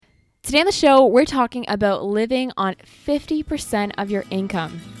Today on the show, we're talking about living on 50% of your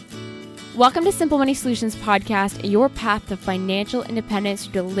income. Welcome to Simple Money Solutions Podcast, your path to financial independence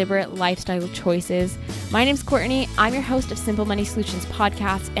through deliberate lifestyle choices. My name's Courtney. I'm your host of Simple Money Solutions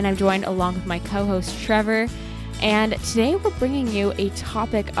Podcast, and I'm joined along with my co-host Trevor. And today we're bringing you a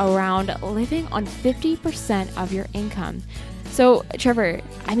topic around living on 50% of your income. So, Trevor,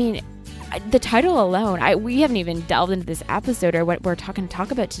 the title alone, we haven't even delved into this episode or what we're talk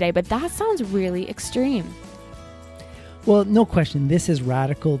about today, but that sounds really extreme. Well, no question. This is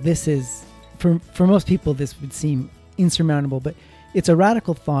radical. This is, for most people, this would seem insurmountable, but it's a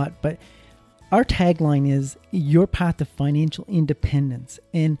radical thought. But our tagline is your path to financial independence.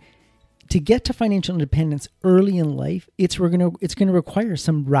 And to get to financial independence early in life, it's going to require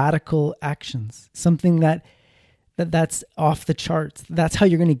some radical actions, something that's off the charts. That's how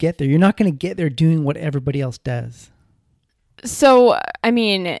you're going to get there. You're not going to get there doing what everybody else does. So,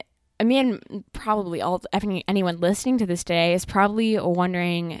 probably anyone listening to this today is probably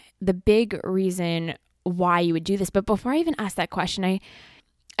wondering the big reason why you would do this. But before I even ask that question,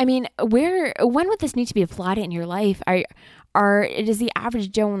 when would this need to be applied in your life? Is the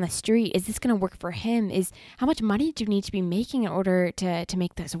average Joe on the street, is this going to work for him? How much money do you need to be making in order to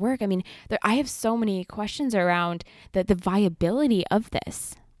make this work? I have so many questions around the viability of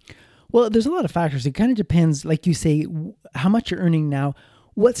this. Well, there's a lot of factors. It kind of depends, like you say, how much you're earning now,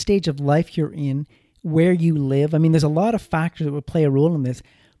 what stage of life you're in, where you live. There's a lot of factors that would play a role in this.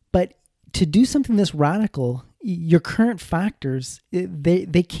 But to do something this radical, your current factors,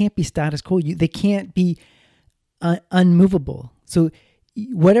 they can't be status quo. They can't be unmovable. So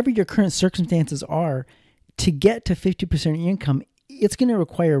whatever your current circumstances are, to get to 50% of your income, it's going to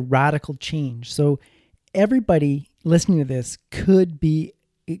require radical change. So everybody listening to this could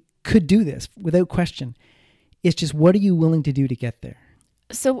do this without question. It's just, what are you willing to do to get there?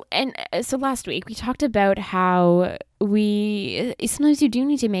 So last week we talked about how sometimes you do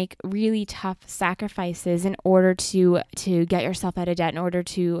need to make really tough sacrifices in order to get yourself out of debt, in order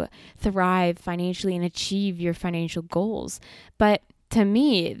to thrive financially and achieve your financial goals. But to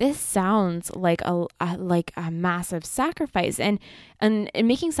me, this sounds like a massive sacrifice, and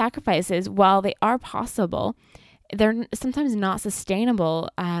making sacrifices, while they are possible, they're sometimes not sustainable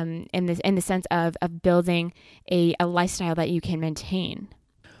in the sense of building a lifestyle that you can maintain.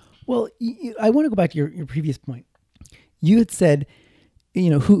 Well, I want to go back to your previous point. You had said,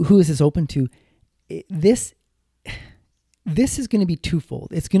 who is this open to? This is going to be twofold.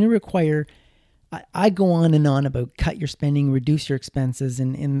 It's going to require, I go on and on about cut your spending, reduce your expenses,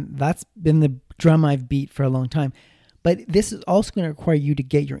 and that's been the drum I've beat for a long time. But this is also going to require you to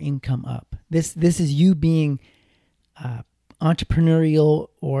get your income up. This is you being entrepreneurial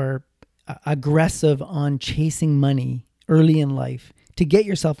or aggressive on chasing money early in life to get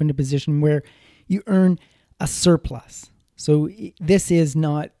yourself into a position where you earn a surplus. So this is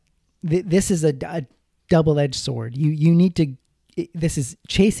a double-edged sword. You need to, this is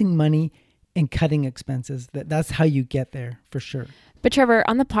chasing money and cutting expenses. That's how you get there for sure. But Trevor,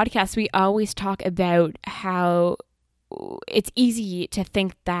 on the podcast, we always talk about how it's easy to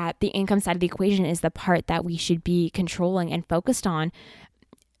think that the income side of the equation is the part that we should be controlling and focused on,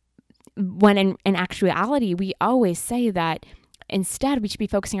 when in actuality, we always say that instead we should be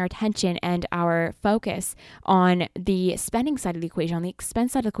focusing our attention and our focus on the spending side of the equation, on the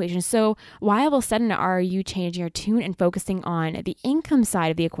expense side of the equation. So why all of a sudden are you changing your tune and focusing on the income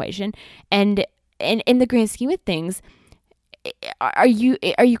side of the equation? And in the grand scheme of things, are you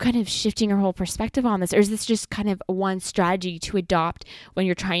kind of shifting your whole perspective on this, or is this just kind of one strategy to adopt when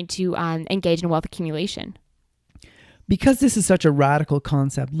you're trying to engage in wealth accumulation? Because this is such a radical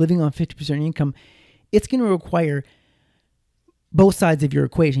concept, living on 50% income, it's going to require both sides of your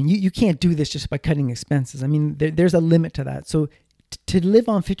equation. You can't do this just by cutting expenses. There's a limit to that. So to live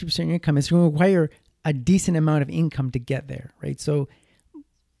on 50% income, it's going to require a decent amount of income to get there, right? So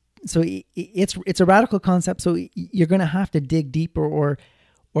it's a radical concept. So you're going to have to dig deeper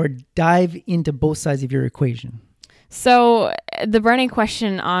or dive into both sides of your equation. So the burning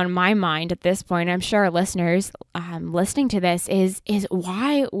question on my mind at this point, I'm sure our listeners listening to this is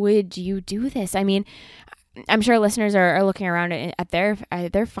why would you do this? I'm sure listeners are looking around at their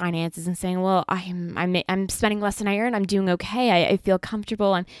finances and saying, well, I'm spending less than I earn. I'm doing okay. I feel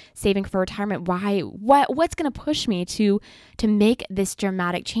comfortable. I'm saving for retirement. Why? What's going to push me to make this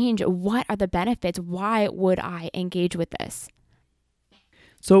dramatic change? What are the benefits? Why would I engage with this?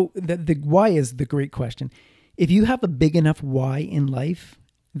 So the why is the great question. If you have a big enough why in life,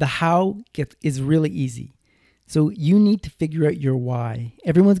 the how is really easy. So you need to figure out your why.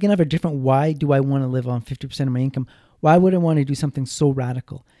 Everyone's going to have a different why do I want to live on 50% of my income? Why would I want to do something so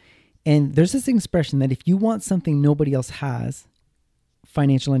radical? And there's this expression that if you want something nobody else has,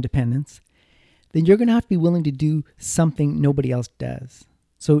 financial independence, then you're going to have to be willing to do something nobody else does.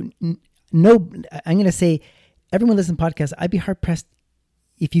 So no, I'm going to say, everyone listens to podcasts, I'd be hard pressed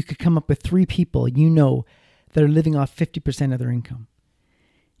if you could come up with 3 people that are living off 50% of their income.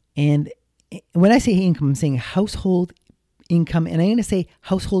 And when I say income, I'm saying household income, and I'm going to say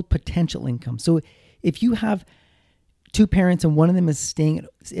household potential income. So if you have 2 parents and one of them is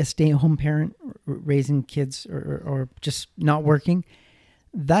a stay-at-home parent, raising kids or just not working,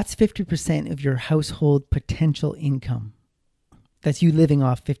 that's 50% of your household potential income. That's you living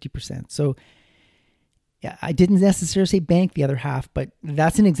off 50%. So yeah, I didn't necessarily say bank the other half, but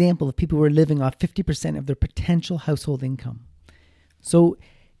that's an example of people who are living off 50% of their potential household income. So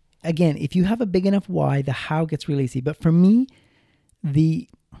again, if you have a big enough why, the how gets really easy. But for me, the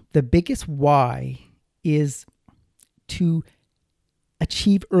biggest why is to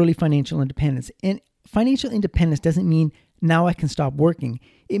achieve early financial independence. And financial independence doesn't mean now I can stop working.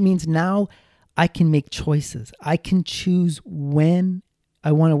 It means now I can make choices. I can choose when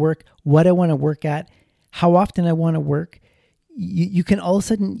I want to work, what I want to work at, how often I want to work. You can all of a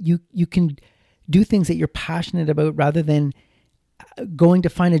sudden, you can do things that you're passionate about rather than going to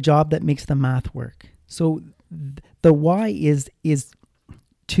find a job that makes the math work. So the why is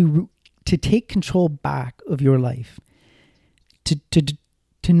to take control back of your life,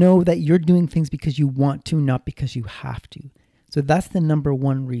 to know that you're doing things because you want to, not because you have to. So that's the number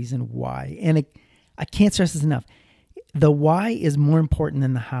one reason why. And I can't stress this enough. The why is more important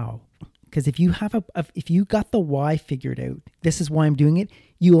than the how. Because if you got the why figured out, this is why I'm doing it,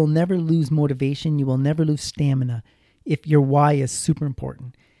 you will never lose motivation. You will never lose stamina if your why is super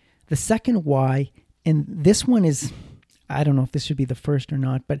important. The second why, and this one is, I don't know if this should be the first or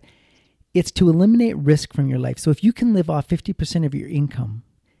not, but it's to eliminate risk from your life. So if you can live off 50% of your income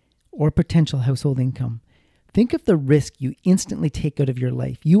or potential household income, think of the risk you instantly take out of your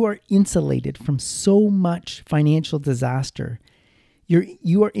life. You are insulated from so much financial disaster.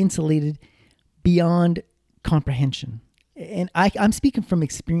 You are insulated beyond comprehension. And I'm speaking from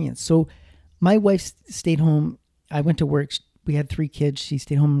experience. So my wife stayed home. I went to work. We had 3 kids. She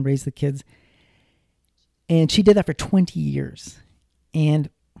stayed home and raised the kids. And she did that for 20 years. And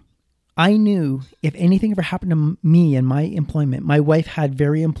I knew if anything ever happened to me in my employment, my wife had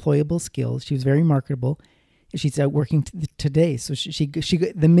very employable skills. She was very marketable. She's out working today. So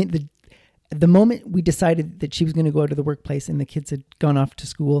the moment we decided that she was going to go out to the workplace and the kids had gone off to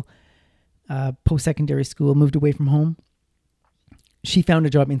school, post-secondary school, moved away from home, she found a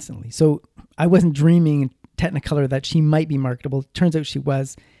job instantly. So I wasn't dreaming in Technicolor that she might be marketable. Turns out she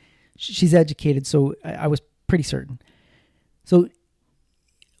was. She's educated, so I was pretty certain. So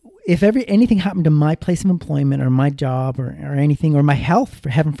if anything happened to my place of employment or my job or anything, or my health, for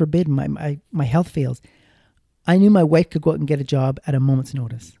heaven forbid, my health fails, I knew my wife could go out and get a job at a moment's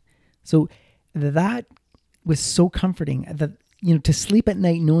notice. So that was so comforting that, to sleep at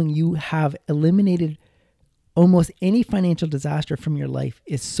night knowing you have eliminated almost any financial disaster from your life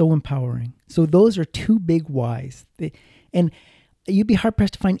is so empowering. So those are 2 big whys. And you'd be hard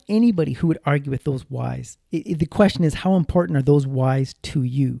pressed to find anybody who would argue with those whys. The question is, how important are those whys to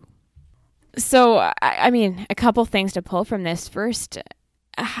you? So, I mean, a couple things to pull from this. First,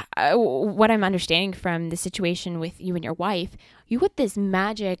 what I'm understanding from the situation with you and your wife, you had this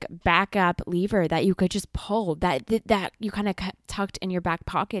magic backup lever that you could just pull, that you kind of tucked in your back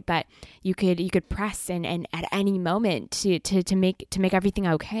pocket, that you could press and at any moment to make everything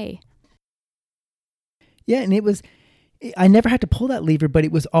okay. Yeah, and I never had to pull that lever, but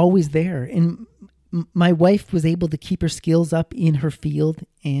it was always there. And my wife was able to keep her skills up in her field,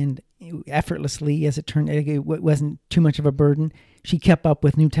 and effortlessly, as it turned out, it wasn't too much of a burden. She kept up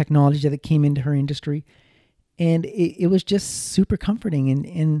with new technology that came into her industry, and it was just super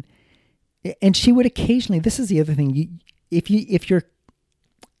comforting. And she would occasionally. This is the other thing.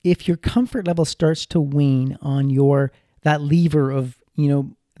 If your comfort level starts to wane on that lever of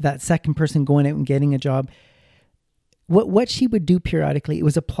that second person going out and getting a job, what she would do periodically, it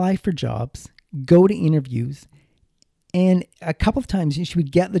was apply for jobs, go to interviews, and a couple of times she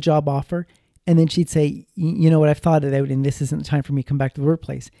would get the job offer, and then she'd say, you know what, I've thought it out, and this isn't the time for me to come back to the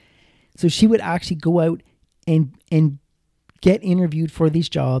workplace. So she would actually go out and get interviewed for these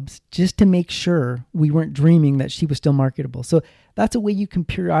jobs just to make sure we weren't dreaming that she was still marketable. So that's a way you can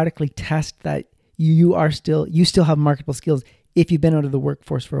periodically test that you still have marketable skills if you've been out of the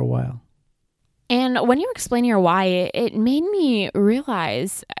workforce for a while. And when you were explaining your why, it made me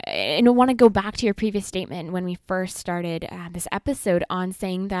realize, and I want to go back to your previous statement when we first started this episode on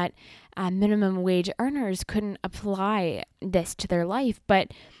saying that minimum wage earners couldn't apply this to their life.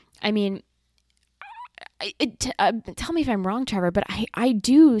 But I mean, tell me if I'm wrong, Trevor, but I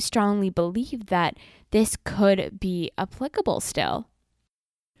do strongly believe that this could be applicable still.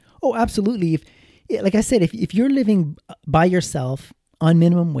 Oh, absolutely. Like I said, if you're living by yourself on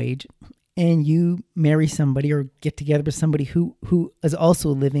minimum wage and you marry somebody or get together with somebody who is also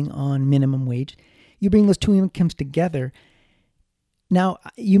living on minimum wage, you bring those two incomes together. Now,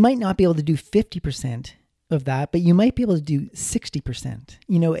 you might not be able to do 50% of that, but you might be able to do 60%,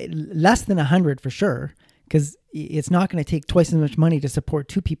 less than 100 for sure, because it's not going to take twice as much money to support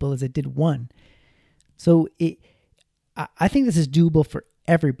two people as it did one. So I think this is doable for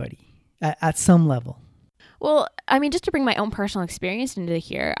everybody at some level. Well, I mean, just to bring my own personal experience into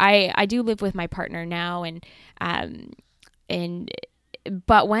here, I do live with my partner now,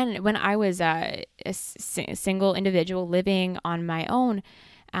 but when I was a single individual living on my own,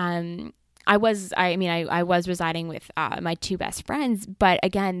 I was residing with my two best friends, but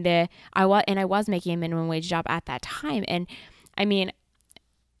again, I was making a minimum wage job at that time, and I mean,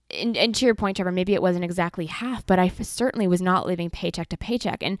 and to your point, Trevor, maybe it wasn't exactly half, but I certainly was not living paycheck to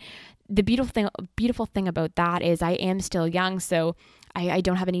paycheck. And the beautiful thing about that is I am still young, so I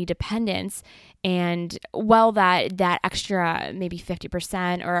don't have any dependents. And while that extra maybe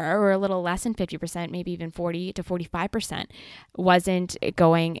 50% or a little less than 50%, maybe even 40 to 45% wasn't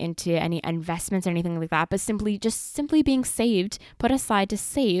going into any investments or anything like that, but simply being saved, put aside to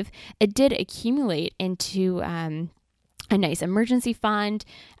save, it did accumulate into a nice emergency fund,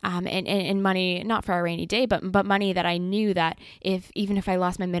 and money, not for a rainy day, but money that I knew that even if I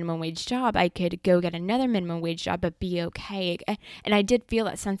lost my minimum wage job, I could go get another minimum wage job, but be okay. And I did feel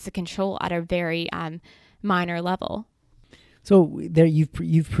that sense of control at a very minor level. So there,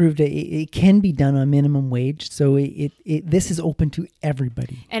 you've proved it can be done on minimum wage. So this is open to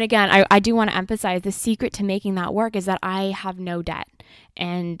everybody. And again, I do want to emphasize the secret to making that work is that I have no debt,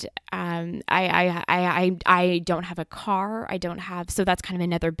 and I don't have a car. So that's kind of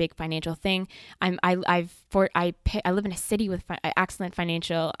another big financial thing. I live in a city with excellent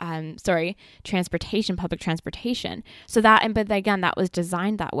financial transportation, public transportation. So but again, that was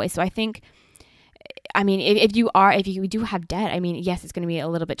designed that way. So I think, I mean, if you do have debt, I mean, yes, it's going to be a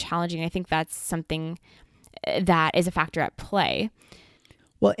little bit challenging. I think that's something that is a factor at play.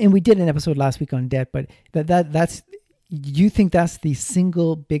 Well, and we did an episode last week on debt, but that's, you think that's the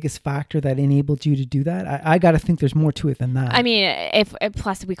single biggest factor that enabled you to do that? I got to think there's more to it than that. I mean, if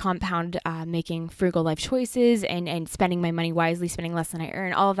plus we compound making frugal life choices and spending my money wisely, spending less than I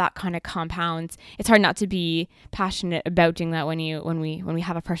earn, all of that kind of compounds. It's hard not to be passionate about doing that when we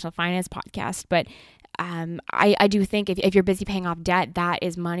have a personal finance podcast. But I do think if you're busy paying off debt, that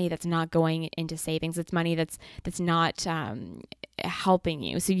is money that's not going into savings. It's money that's not helping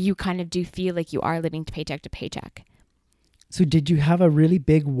you. So you kind of do feel like you are living paycheck to paycheck. So did you have a really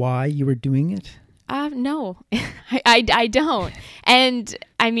big why you were doing it? No, I don't. And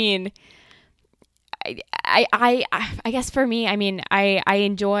I mean, I guess for me, I mean, I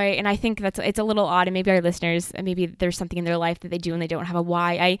enjoy, and I think it's a little odd, and maybe our listeners, maybe there's something in their life that they do and they don't have a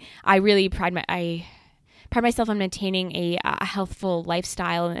why. I really pride myself on maintaining a healthful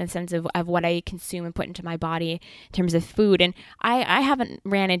lifestyle in the sense of what I consume and put into my body in terms of food. And I haven't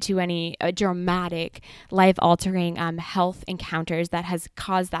ran into any dramatic, life-altering health encounters that has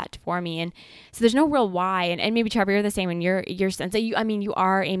caused that for me. And so there's no real why. And maybe, Trevor, you're the same in your sense. That you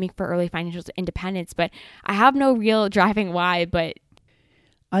are aiming for early financial independence, but I have no real driving why. But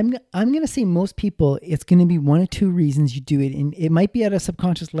I'm going to say most people, it's going to be one or two reasons you do it. And it might be at a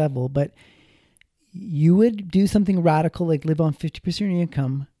subconscious level, but you would do something radical like live on 50% of your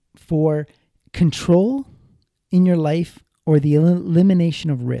income for control in your life or the elimination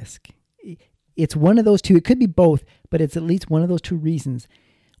of risk. It's one of those two. It could be both, but it's at least one of those two reasons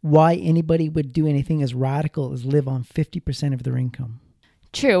why anybody would do anything as radical as live on 50% of their income.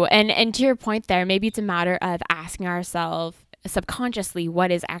 True. And to your point there, maybe it's a matter of asking ourselves subconsciously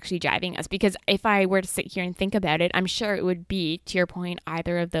what is actually driving us. Because if I were to sit here and think about it, I'm sure it would be, to your point,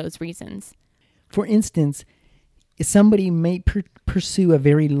 either of those reasons. For instance, somebody may pursue a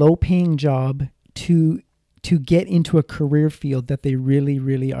very low-paying job to get into a career field that they really,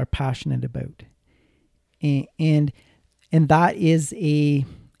 really are passionate about, and that is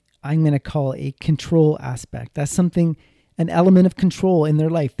I'm going to call a control aspect. That's an element of control in their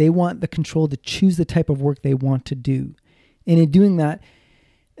life. They want the control to choose the type of work they want to do, and in doing that,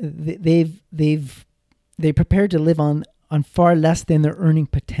 they're prepared to live on far less than their earning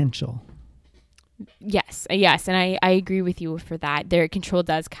potential. Yes. And I agree with you for that. Their control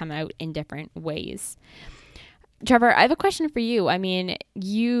does come out in different ways. Trevor, I have a question for you. I mean,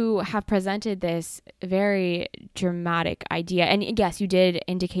 you have presented this very dramatic idea, and yes, you did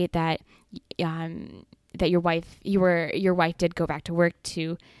indicate that that your wife did go back to work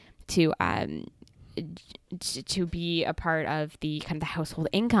to be a part of the kind of the household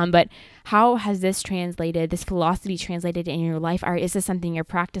income. But how has this philosophy translated in your life? Or is this something you're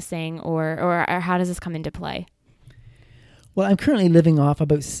practicing, or how does this come into play? Well, I'm currently living off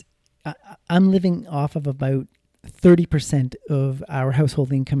about 30% of our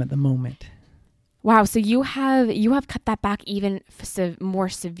household income at the moment. Wow. So you have cut that back even more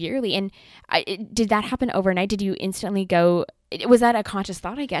severely. And did that happen overnight? Did you instantly go, was that a conscious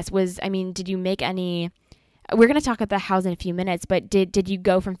thought, I guess? Did you make any, we're going to talk about the house in a few minutes, but did you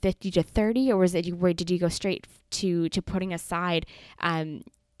go from 50 to 30, or did you go straight to putting aside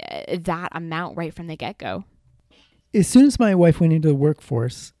that amount right from the get-go? As soon as my wife went into the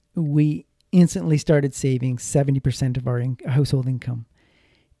workforce, we instantly started saving 70% of our household income.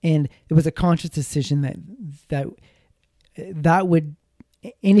 And it was a conscious decision that would,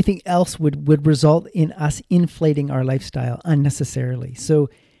 anything else would result in us inflating our lifestyle unnecessarily. So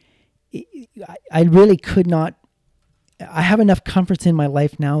I really could not, I have enough comforts in my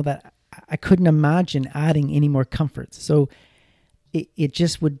life now that I couldn't imagine adding any more comforts. So it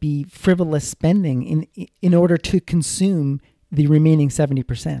just would be frivolous spending in order to consume the remaining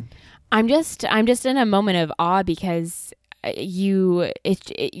 70%. I'm just in a moment of awe because your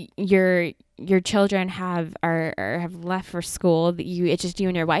children have left for school. It's just you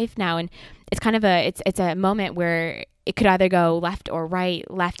and your wife now, and it's kind of it's a moment where it could either go left or right.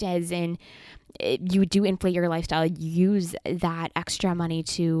 Left as in you do inflate your lifestyle, you use that extra money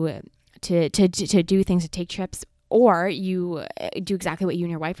to do things, to take trips, or you do exactly what you and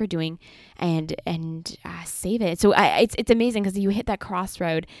your wife are doing and save it. So it's amazing because you hit that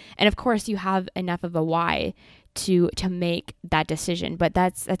crossroad, and of course you have enough of a why to make that decision. But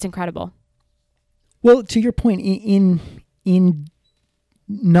that's incredible. Well, to your point, in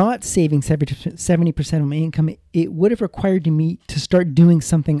not saving 70% of my income, it would have required me to start doing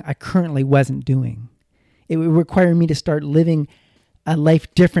something I currently wasn't doing. It would require me to start living a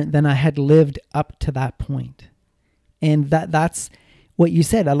life different than I had lived up to that point. And that's what you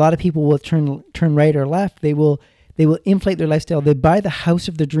said. A lot of people will turn right or left. They will inflate their lifestyle. They buy the house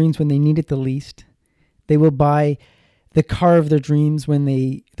of their dreams when they need it the least. They will buy the car of their dreams when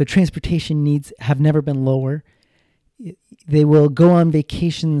the transportation needs have never been lower. They will go on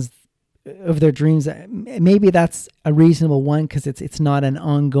vacations of their dreams. Maybe that's a reasonable one because it's not an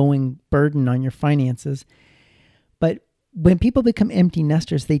ongoing burden on your finances. But when people become empty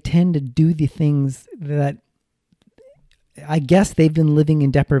nesters, they tend to do the things that I guess they've been living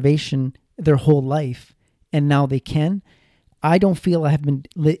in deprivation their whole life, and now they can. I don't feel I have been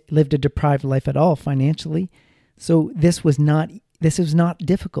lived a deprived life at all financially. So this was not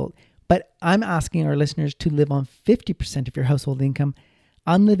difficult. But I'm asking our listeners to live on 50% of your household income.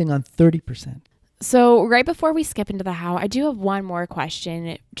 I'm living on 30%. So right before we skip into the how, I do have one more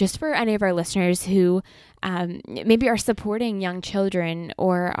question just for any of our listeners who maybe are supporting young children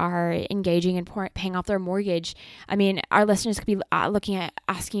or are engaging in paying off their mortgage. I mean, our listeners could be looking at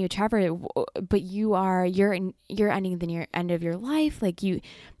asking you, Trevor, but you're ending the end of your life. Like you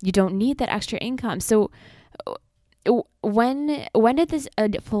don't need that extra income. So when did this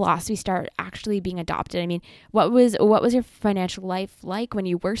philosophy start actually being adopted? I mean, what was your financial life like when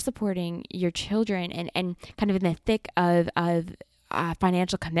you were supporting your children and kind of in the thick of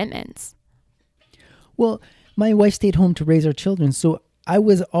financial commitments? Well, my wife stayed home to raise our children, so I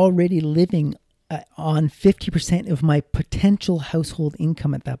was already living on 50% of my potential household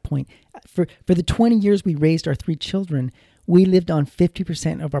income at that point. For the 20 years we raised our 3 children, we lived on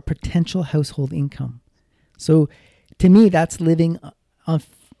 50% of our potential household income. So to me, that's living on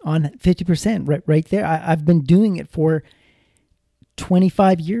 50% right there. I've been doing it for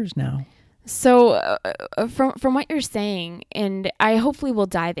 25 years now. So from what you're saying, and I hopefully will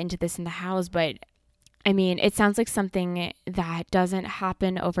dive into this in the house, but I mean, it sounds like something that doesn't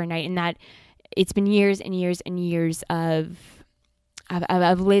happen overnight, and that it's been years and years and years of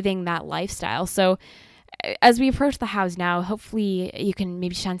living that lifestyle. So as we approach the house now, hopefully you can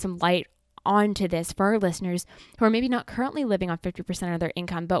maybe shine some light onto this for our listeners who are maybe not currently living on 50% of their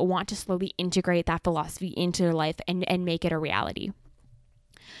income, but want to slowly integrate that philosophy into their life and make it a reality.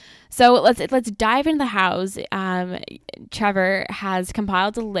 So let's dive into the house. Trevor has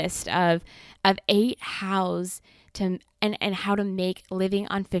compiled a list of 8 hows and how to make living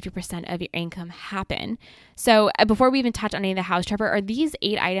on 50% of your income happen. So before we even touch on any of the hows, Trevor, are these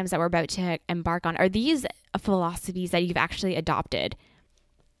 8 items that we're about to embark on, are these philosophies that you've actually adopted?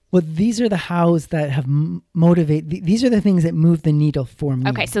 Well, these are the hows that have these are the things that move the needle for me.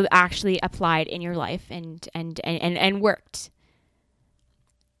 Okay, so actually applied in your life and worked.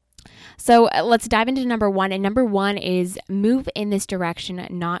 So let's dive into number one. And number one is move in this direction,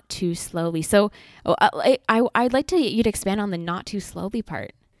 not too slowly. So I'd like you to expand on the not too slowly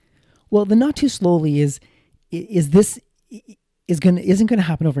part. Well, the not too slowly isn't going to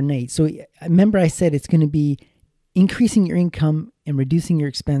happen overnight. So remember I said it's going to be increasing your income and reducing your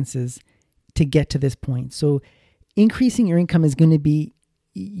expenses to get to this point. So increasing your income is going to be,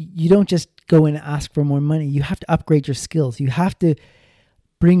 you don't just go and ask for more money. You have to upgrade your skills. You have to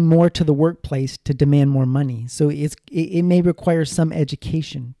bring more to the workplace to demand more money. So it may require some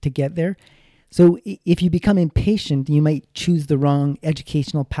education to get there. So if you become impatient, you might choose the wrong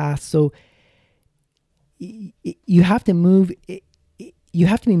educational path. So you have to move. You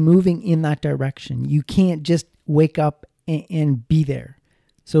have to be moving in that direction. You can't just wake up and be there.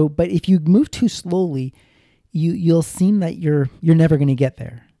 So, but if you move too slowly, you'll seem that you're never going to get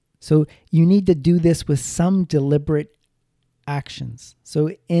there. So you need to do this with some deliberate actions.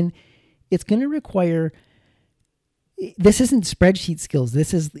 So, and it's going to require, this isn't spreadsheet skills.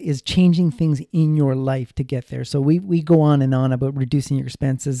 This is changing things in your life to get there. So we go on and on about reducing your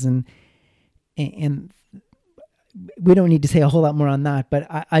expenses and we don't need to say a whole lot more on that, but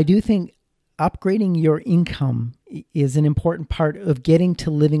I do think upgrading your income is an important part of getting to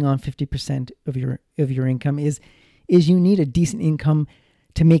living on 50% of your income is you need a decent income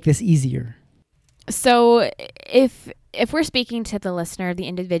to make this easier. So if we're speaking to the listener, the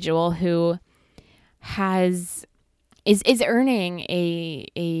individual who is earning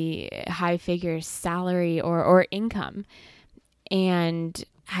a high figure salary or income and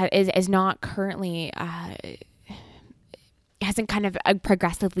is not currently hasn't kind of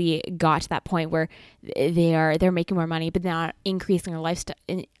progressively got to that point where they're making more money, but not increasing their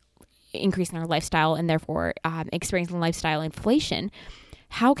lifestyle, and therefore experiencing lifestyle inflation.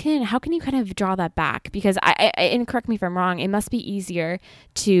 How can you kind of draw that back? Because and correct me if I'm wrong, it must be easier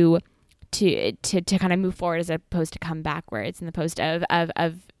to kind of move forward as opposed to come backwards in the post of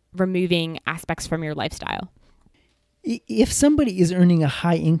removing aspects from your lifestyle. If somebody is earning a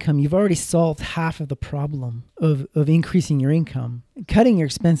high income, you've already solved half of the problem of increasing your income. Cutting your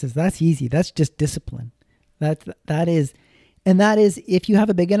expenses, that's easy. That's just discipline. That is if you have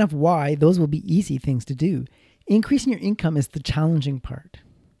a big enough why, those will be easy things to do. Increasing your income is the challenging part.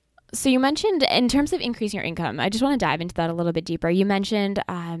 So you mentioned, in terms of increasing your income, I just want to dive into that a little bit deeper. You mentioned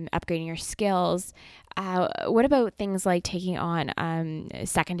upgrading your skills. What about things like taking on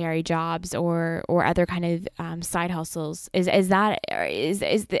secondary jobs or other kind of side hustles? I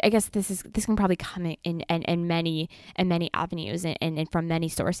guess this can probably come in many avenues and from many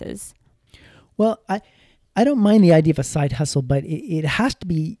sources. Well, I don't mind the idea of a side hustle, but it has to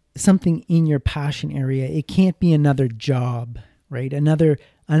be something in your passion area. It can't be another job, right? Another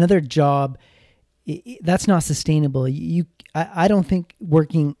job, that's not sustainable. I don't think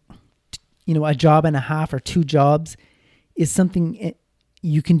working, a job and a half or two jobs is something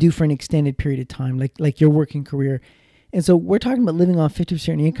you can do for an extended period of time, like your working career. And so we're talking about living on 50%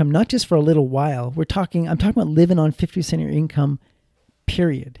 of your income, not just for a little while. I'm talking about living on 50% of your income,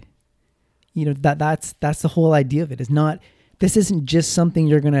 period. That's the whole idea of it. This isn't just something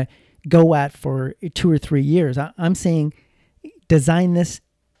you're going to go at for 2 or 3 years. I'm saying design this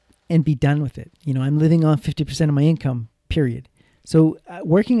and be done with it. I'm living on 50% of my income, period. So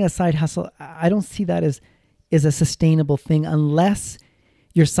working a side hustle, I don't see that as a sustainable thing unless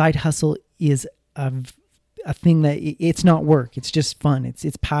your side hustle is a thing that it's not work. It's just fun.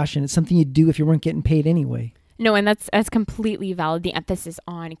 It's passion. It's something you do if you weren't getting paid anyway. No, and that's completely valid. The emphasis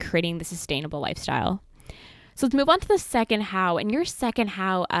on creating the sustainable lifestyle. So let's move on to the second how. And your second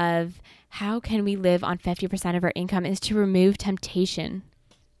how of how can we live on 50% of our income is to remove temptation.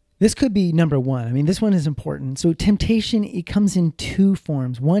 This could be number one. I mean, this one is important. So temptation, it comes in two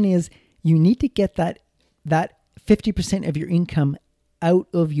forms. One is you need to get that 50% of your income out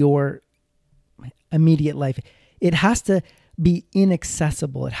of your immediate life. It has to be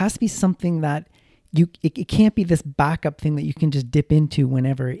inaccessible. It has to be something that it can't be this backup thing that you can just dip into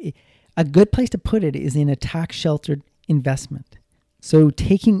whenever. A good place to put it is in a tax-sheltered investment. So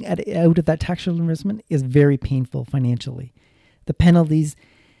taking it out of that tax-sheltered investment is very painful financially. The penalties,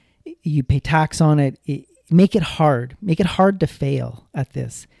 you pay tax on it. Make it hard. Make it hard to fail at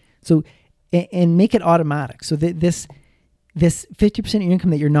this. So, and make it automatic. So that this 50% of your income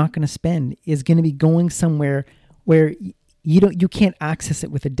that you're not going to spend is going to be going somewhere where you can't access it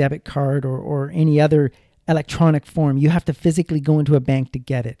with a debit card or any other electronic form. You have to physically go into a bank to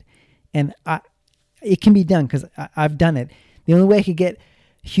get it. And it can be done because I've done it. The only way I could get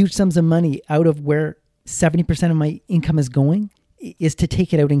huge sums of money out of where 70% of my income is going is to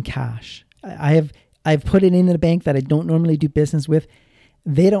take it out in cash. I've put it in a bank that I don't normally do business with.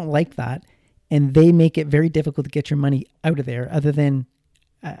 They don't like that, and they make it very difficult to get your money out of there, other than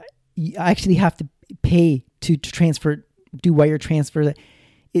you actually have to pay to transfer, do wire transfer.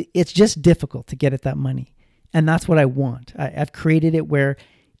 It's just difficult to get at that money. And that's what I want. I've created it where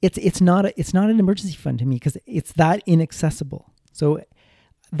it's not an emergency fund to me because it's that inaccessible. So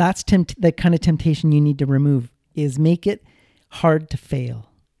that's the kind of temptation you need to remove, is make it hard to fail.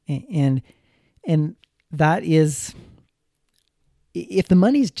 And that is, if the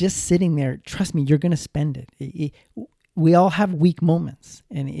money's just sitting there, trust me, you're going to spend it. We all have weak moments,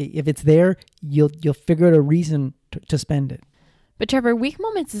 and if it's there, you'll figure out a reason to spend it. But Trevor, weak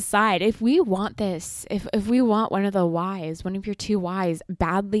moments aside, if we want this, if we want one of your two whys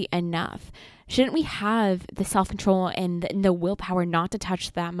badly enough, shouldn't we have the self-control and the willpower not to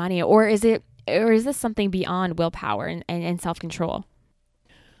touch that money? Or is this something beyond willpower and self-control?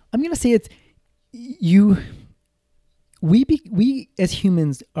 I'm going to say we as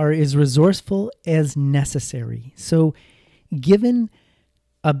humans are as resourceful as necessary. So given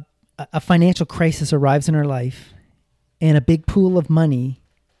a financial crisis arrives in our life, and a big pool of money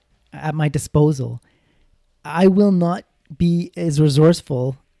at my disposal, I will not be as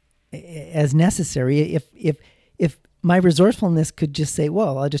resourceful as necessary. If my resourcefulness could just say,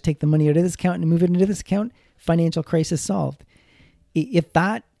 well, I'll just take the money out of this account and move it into this account, financial crisis solved. If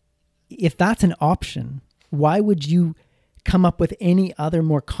that's an option, why would you come up with any other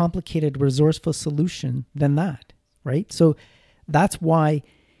more complicated, resourceful solution than that, right? So that's why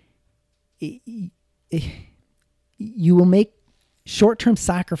you will make short-term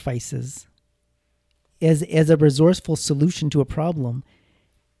sacrifices as a resourceful solution to a problem,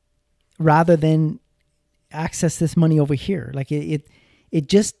 rather than access this money over here. Like it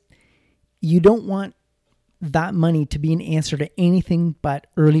just, you don't want that money to be an answer to anything but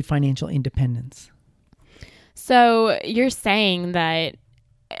early financial independence. So you're saying that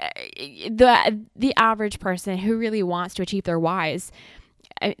the average person who really wants to achieve their whys,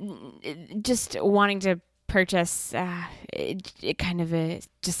 just wanting to purchase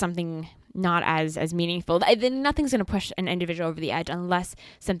just something not as meaningful, then nothing's going to push an individual over the edge unless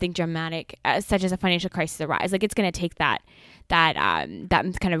something dramatic, such as a financial crisis, arises. Like, it's going to take that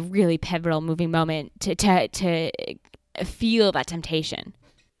kind of really pivotal moving moment to feel that temptation.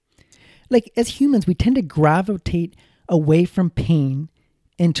 Like, as humans, we tend to gravitate away from pain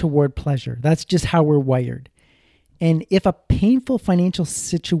and toward pleasure. That's just how we're wired. And if a painful financial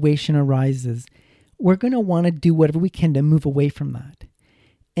situation arises, we're going to want to do whatever we can to move away from that.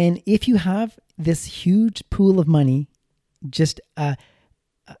 And if you have this huge pool of money, just a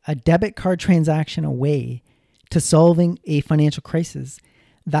debit card transaction away to solving a financial crisis,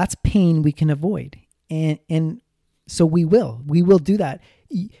 that's pain we can avoid. And so we will do that.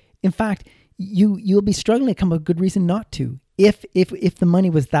 In fact, you'll be struggling to come up with a good reason not to, if the money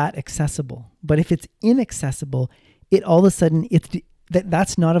was that accessible. But if it's inaccessible, it all of a sudden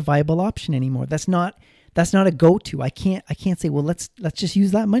that's not a viable option anymore. That's not a go-to. I can't say, well, let's just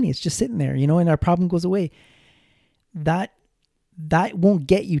use that money. It's just sitting there, and our problem goes away. That won't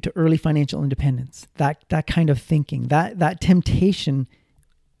get you to early financial independence. That kind of thinking, that temptation.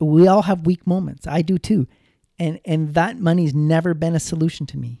 We all have weak moments. I do too. And that money's never been a solution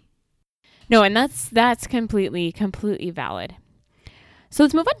to me. No, and that's completely valid. So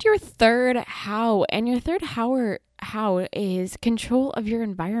let's move on to your third how. And your third how is control of your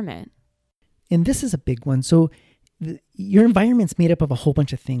environment. And this is a big one. So your environment's made up of a whole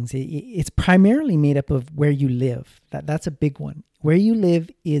bunch of things. It's primarily made up of where you live. That's a big one. Where you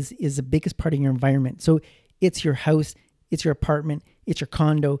live is the biggest part of your environment. So it's your house, it's your apartment, it's your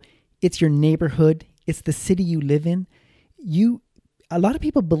condo, it's your neighborhood, it's the city you live in. A lot of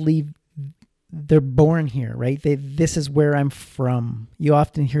people believe they're born here, right? This is where I'm from. You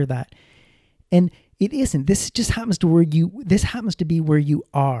often hear that. And it isn't. This just happens to be where you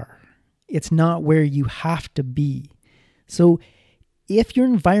are. It's not where you have to be. So if your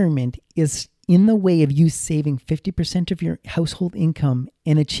environment is in the way of you saving 50% of your household income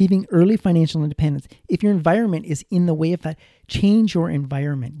and achieving early financial independence, if your environment is in the way of that, change your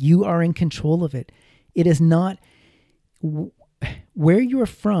environment. You are in control of it. It is not where you're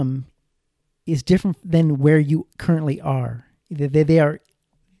from is different than where you currently are. They are,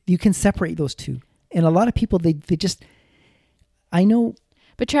 you can separate those two. And a lot of people, they just, I know.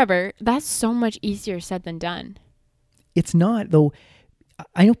 But Trevor, that's so much easier said than done. It's not, though.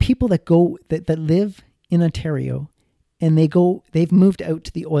 I know people that live in Ontario, and they've moved out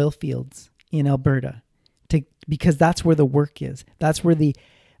to the oil fields in Alberta because that's where the work is. That's where the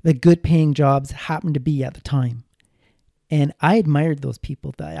good paying jobs happen to be at the time. And I admired those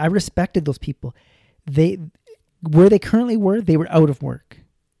people. I respected those people. Where they currently were, they were out of work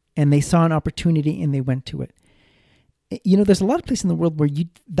and they saw an opportunity and they went to it. There's a lot of places in the world where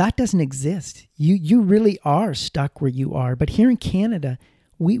that doesn't exist. You really are stuck where you are. But here in Canada,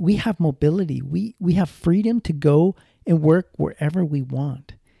 we have mobility. We have freedom to go and work wherever we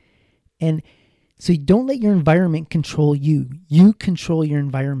want. And so you don't let your environment control you. You control your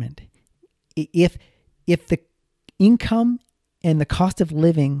environment. If the income and the cost of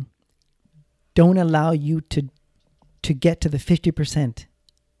living don't allow you to get to the 50%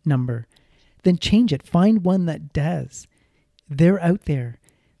 number, then change it. Find one that does. They're out there.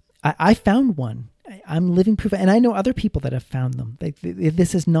 I found one. I'm living proof. And I know other people that have found them.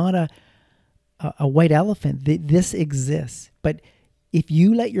 This is not a white elephant. This exists. But if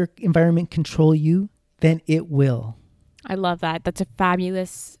you let your environment control you, then it will. I love that. That's a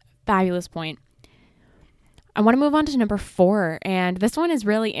fabulous, fabulous point. I want to move on to number 4, and this one is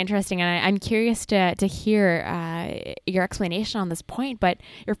really interesting, and I'm curious to hear your explanation on this point. But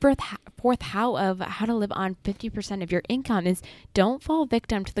your fourth how of how to live on 50% of your income is don't fall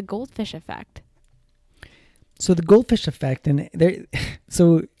victim to the goldfish effect. So the goldfish effect,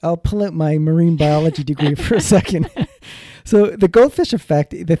 so I'll pull out my marine biology degree for a second. So the goldfish effect,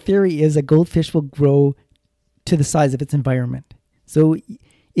 the theory is a goldfish will grow to the size of its environment. So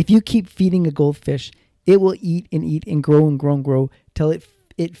if you keep feeding a goldfish, it will eat and grow and grow and grow till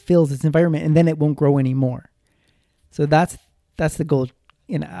it fills its environment, and then it won't grow anymore. So that's the goal.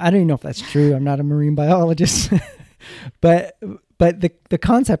 And I don't even know if that's true. I'm not a marine biologist, but the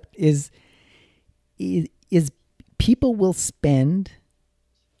concept is people will spend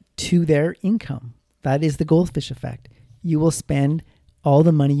to their income. That is the goldfish effect. You will spend all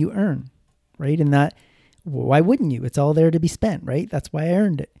the money you earn, right? And that, why wouldn't you? It's all there to be spent, right? That's why I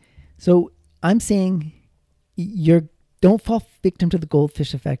earned it. So I'm saying don't fall victim to the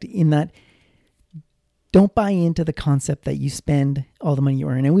goldfish effect in that don't buy into the concept that you spend all the money you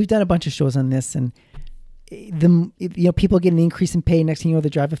earn. And we've done a bunch of shows on this, and people get an increase in pay. Next thing you know, they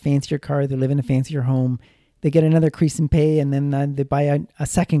drive a fancier car, they live in a fancier home, they get another increase in pay, and then they buy a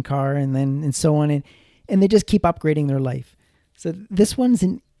second car, and so on. And they just keep upgrading their life. So this one's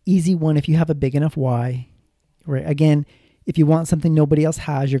an easy one if you have a big enough why, right? Again, if you want something nobody else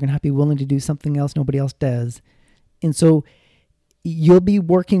has, you're going to have to be willing to do something else nobody else does. And so you'll be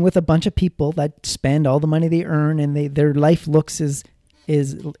working with a bunch of people that spend all the money they earn, and their life looks as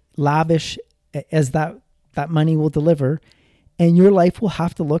lavish as that money will deliver. And your life will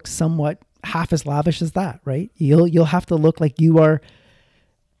have to look somewhat half as lavish as that, right? You'll have to look like you are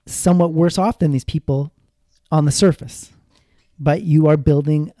somewhat worse off than these people on the surface, but you are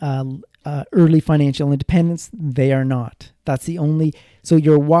building early financial independence. They are not. That's the only. So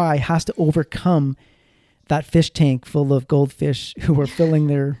your why has to overcome that fish tank full of goldfish who are filling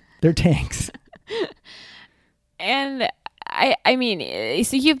their tanks. And I mean,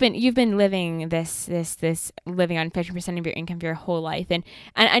 so you've been living this living on 50% of your income for your whole life, and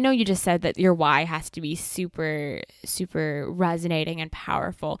I know you just said that your why has to be super super resonating and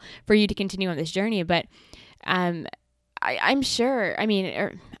powerful for you to continue on this journey, but I'm sure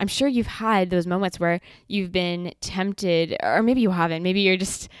you've had those moments where you've been tempted, or maybe you haven't. Maybe you're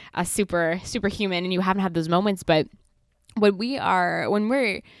just a superhuman and you haven't had those moments. But when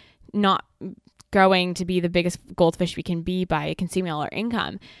we're not growing to be the biggest goldfish we can be by consuming all our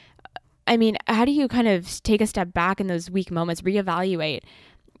income, I mean, how do you kind of take a step back in those weak moments, reevaluate?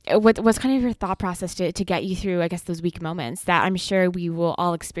 What's kind of your thought process to get you through, I guess, those weak moments that I'm sure we will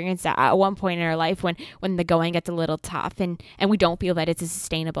all experience that at one point in our life when the going gets a little tough and we don't feel that it's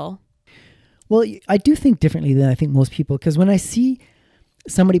sustainable? Well, I do think differently than I think most people, because when I see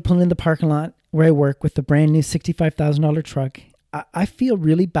somebody pulling in the parking lot where I work with the brand new $65,000 truck, I feel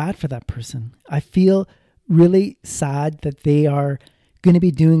really bad for that person. I feel really sad that they are going to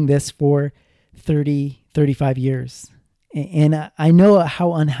be doing this for 30, 35 years. And I know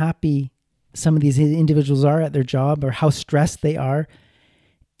how unhappy some of these individuals are at their job or how stressed they are.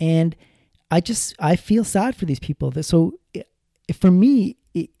 And I feel sad for these people. So for me,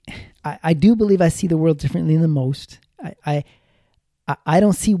 I do believe I see the world differently than most. I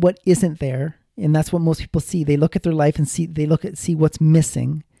don't see what isn't there. And that's what most people see. They look at their life and see what's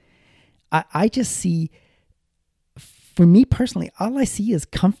missing. I just see, for me personally, all I see is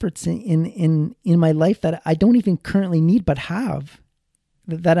comforts in my life that I don't even currently need, but have.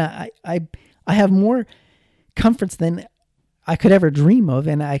 That I have more comforts than I could ever dream of,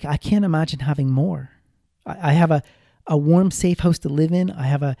 and I can't imagine having more. I have a warm, safe house to live in. I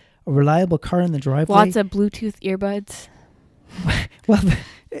have a reliable car in the driveway. Lots of Bluetooth earbuds. Well,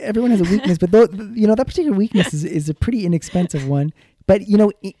 everyone has a weakness, but that particular weakness is a pretty inexpensive one. But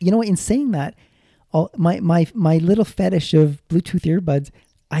in saying that, my little fetish of Bluetooth earbuds,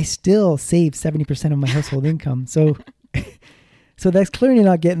 I still save 70% of my household income. So that's clearly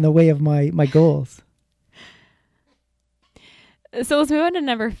not getting in the way of my goals. So let's move on to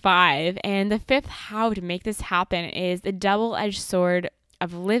number 5. And the fifth how to make this happen is the double-edged sword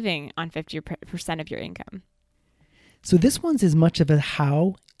of living on 50% of your income. So this one's as much of a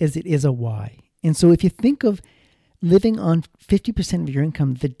how as it is a why. And so if you think of living on 50% of your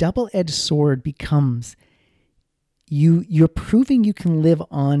income, the double-edged sword becomes you're proving you can live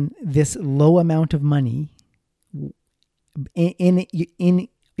on this low amount of money, and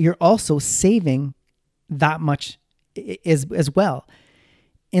you're also saving that much as well.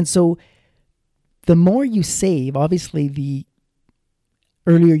 And so the more you save, obviously the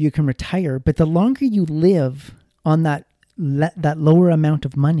earlier you can retire, but the longer you live on that lower amount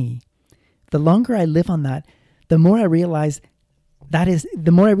of money, the longer I live on that, the more I realize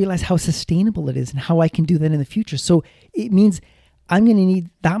how sustainable it is and how I can do that in the future. So it means I'm going to need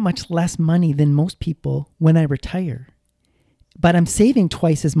that much less money than most people when I retire, but I'm saving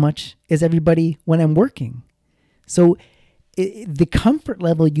twice as much as everybody when I'm working. So the comfort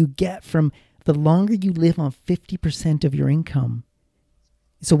level you get from the longer you live on 50% of your income.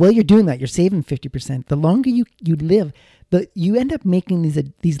 So while you're doing that, you're saving 50%. The longer you live, you end up making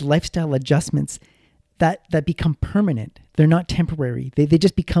these lifestyle adjustments that become permanent. They're not temporary. They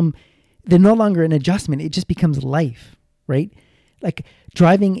just become, they're no longer an adjustment. It just becomes life, right? Like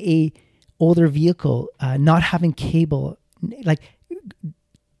driving a older vehicle, not having cable, like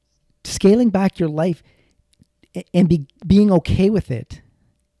scaling back your life and being okay with it.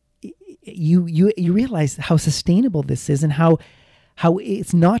 You realize how sustainable this is and how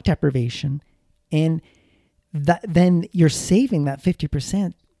it's not deprivation, and that then you're saving that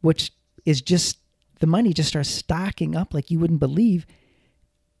 50%, which is just, the money just starts stacking up like you wouldn't believe,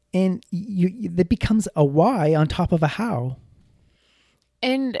 and that becomes a why on top of a how.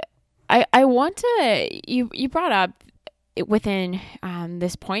 And I want to, you brought up within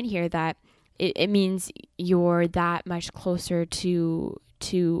this point here that it means you're that much closer to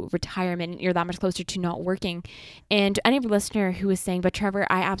retirement, you're that much closer to not working. And any listener who is saying, but Trevor,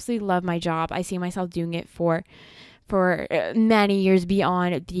 I absolutely love my job, I see myself doing it for many years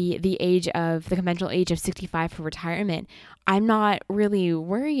beyond the age of the conventional age of 65 for retirement, I'm not really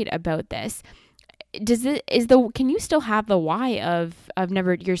worried about this. Can you still have the why of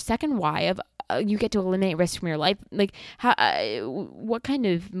your second why of you get to eliminate risk from your life? Like how, what kind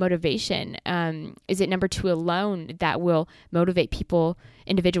of motivation is it number 2 alone that will motivate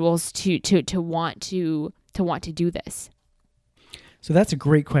individuals to want to do this? So that's a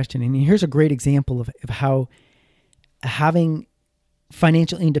great question. And here's a great example of how having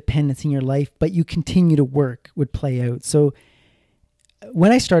financial independence in your life, but you continue to work, would play out. So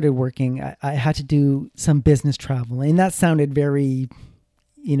when I started working, I had to do some business travel, and that sounded very,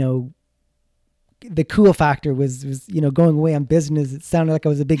 the cool factor was going away on business. It sounded like it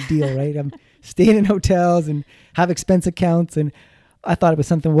was a big deal, right? I'm staying in hotels and have expense accounts, and I thought it was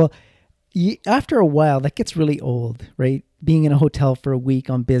something. Well, after a while, that gets really old, right? Being in a hotel for a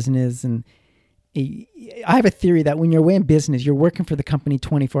week on business. And I have a theory that when you're away in business, you're working for the company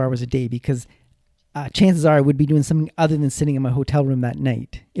 24 hours a day, because chances are I would be doing something other than sitting in my hotel room that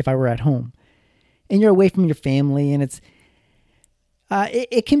night if I were at home. And you're away from your family, and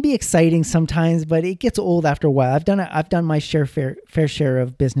it can be exciting sometimes, but it gets old after a while. I've done my fair share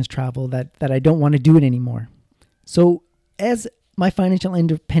of business travel that I don't want to do it anymore. So as my financial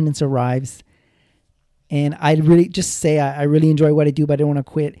independence arrives, and I really just say I really enjoy what I do, but I don't want to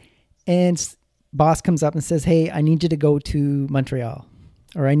quit, and boss comes up and says, hey, I need you to go to Montreal,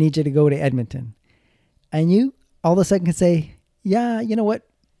 or I need you to go to Edmonton. And you all of a sudden can say, yeah, you know what?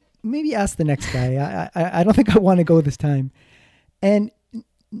 Maybe ask the next guy. I don't think I want to go this time. And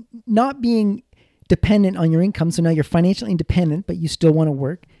not being dependent on your income. So now you're financially independent, but you still want to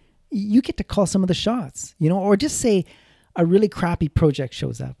work. You get to call some of the shots, or just say a really crappy project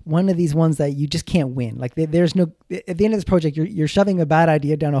shows up. One of these ones that you just can't win. Like there's no, at the end of this project, you're shoving a bad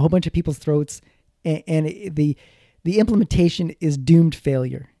idea down a whole bunch of people's throats, and the implementation is doomed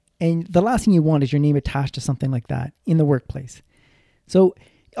failure. And the last thing you want is your name attached to something like that in the workplace. So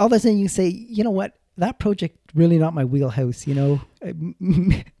all of a sudden you say, you know what, that project really not my wheelhouse,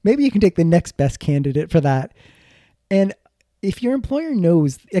 maybe you can take the next best candidate for that. And if your employer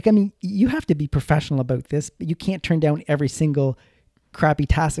knows, you have to be professional about this, but you can't turn down every single crappy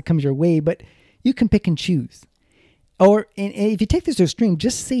task that comes your way, but you can pick and choose. Or and if you take this to extreme,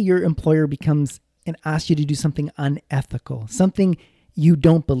 just say your employer becomes and asks you to do something unethical, something you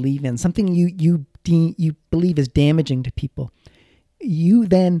don't believe in, something you believe is damaging to people. You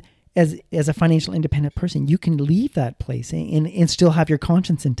then, as a financial independent person, you can leave that place and still have your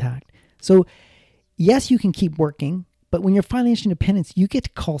conscience intact. So yes, you can keep working, but when you're financial independent, you get to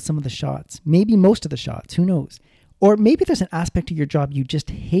call some of the shots, maybe most of the shots, who knows? Or maybe there's an aspect of your job you just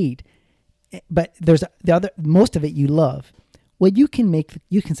hate, but there's most of it you love. Well, you can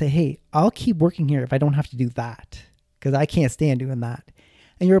say, hey, I'll keep working here if I don't have to do that, because I can't stand doing that.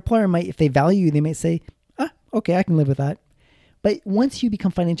 And your employer might, if they value you, they might say, okay, I can live with that. But once you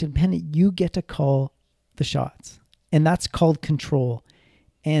become financially independent, you get to call the shots, and that's called control.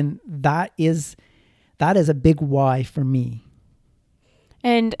 And that is a big why for me.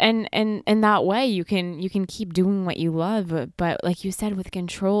 And that way you can keep doing what you love, but like you said, with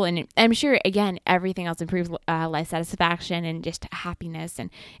control, and I'm sure again everything else improves life satisfaction and just happiness, and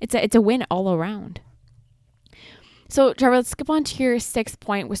it's a win all around. So Trevor, let's skip on to your 6th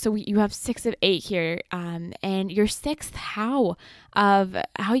point. So you have 6 of 8 here, and your 6th how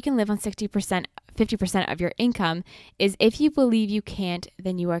you can live on 50% of your income is if you believe you can't,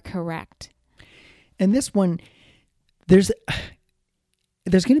 then you are correct. And this one, there's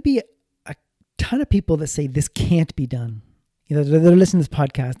going to be a ton of people that say this can't be done. You know, they're listening to this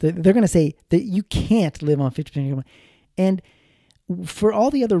podcast. They're going to say that you can't live on 50% of your income, and for all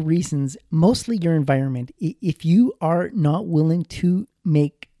the other reasons, mostly your environment. If you are not willing to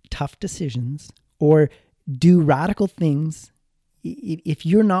make tough decisions or do radical things, if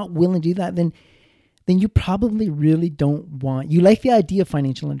you're not willing to do that, then you probably really don't want. You like the idea of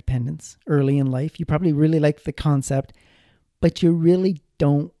financial independence early in life. You probably really like the concept, but you really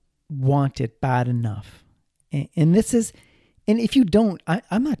don't want it bad enough. And if you don't,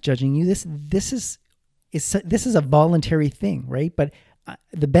 I'm not judging you. This is a voluntary thing, right? But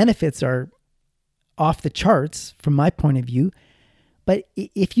the benefits are off the charts from my point of view. But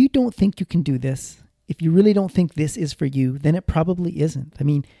if you don't think you can do this, if you really don't think this is for you, then it probably isn't. I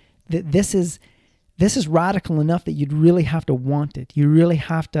mean, this is radical enough that you'd really have to want it. You really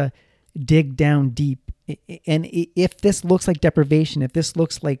have to dig down deep. And if this looks like deprivation, if this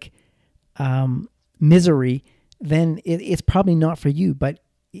looks like misery, then it's probably not for you. But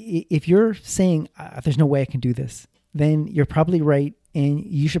if you're saying, there's no way I can do this, then you're probably right. And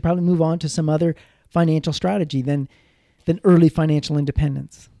you should probably move on to some other financial strategy than early financial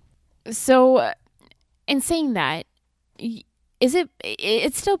independence. So in saying that,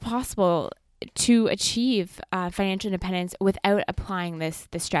 it's still possible to achieve financial independence without applying this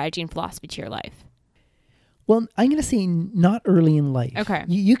strategy and philosophy to your life? Well, I'm going to say not early in life. Okay.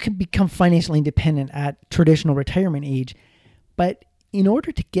 You can become financially independent at traditional retirement age, but in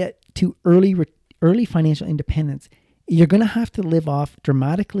order to get to early financial independence, you're going to have to live off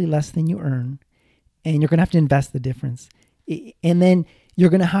dramatically less than you earn, and you're going to have to invest the difference. And then you're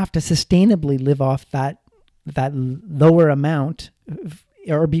going to have to sustainably live off that lower amount,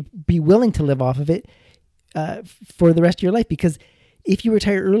 or be willing to live off of it for the rest of your life. Because if you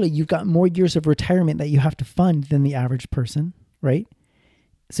retire early, you've got more years of retirement that you have to fund than the average person, right?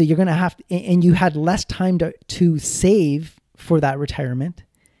 So you're going to have to, and you had less time to save for that retirement.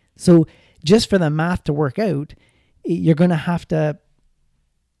 So just for the math to work out, you're going to have to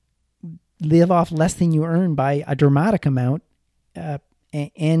live off less than you earn by a dramatic amount,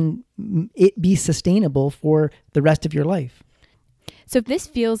 and it be sustainable for the rest of your life. So if this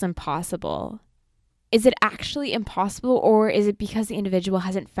feels impossible, is it actually impossible, or is it because the individual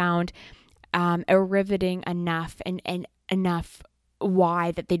hasn't found a riveting enough and enough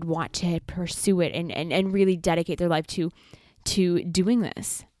why that they'd want to pursue it and really dedicate their life to doing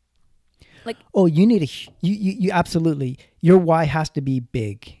this? Like, oh, you need you absolutely, your why has to be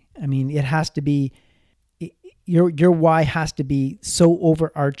big. I mean, it has to be, your why has to be so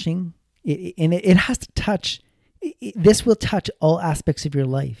overarching, and it has to touch, this will touch all aspects of your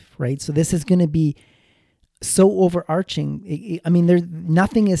life, right? So this is going to be so overarching. I mean,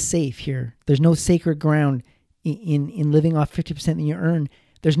 nothing is safe here. There's no sacred ground in living off 50% that you earn.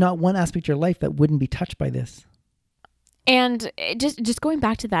 There's not one aspect of your life that wouldn't be touched by this. And just going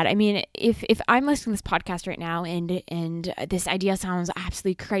back to that, I mean, if I'm listening to this podcast right now and this idea sounds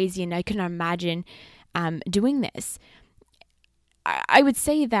absolutely crazy and I couldn't imagine doing this, I would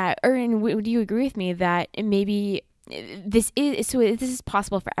say that, would you agree with me that maybe this is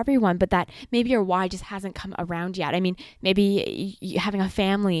possible for everyone, but that maybe your why just hasn't come around yet? I mean, maybe having a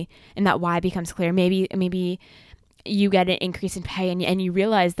family and that why becomes clear. Maybe you get an increase in pay and you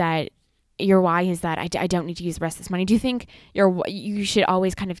realize that your why is that I don't need to use the rest of this money. Do you think you should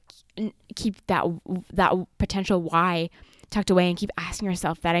always kind of keep that potential why tucked away and keep asking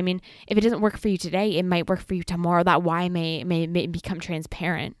yourself that? I mean, if it doesn't work for you today, it might work for you tomorrow. That why may become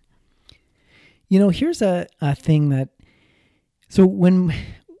transparent. Here's a thing that, so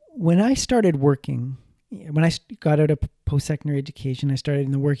when I started working, when I got out of post-secondary education, I started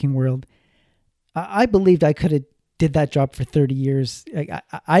in the working world. I believed I could have did that job for 30 years.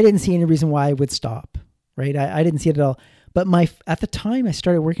 I didn't see any reason why I would stop, right? I didn't see it at all. But at the time I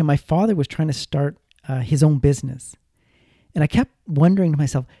started working, my father was trying to start his own business. And I kept wondering to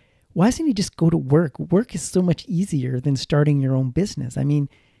myself, why doesn't he just go to work? Work is so much easier than starting your own business. I mean,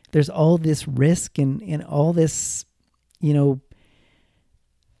 there's all this risk and all this,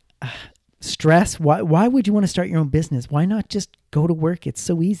 stress. Why would you want to start your own business? Why not just go to work? It's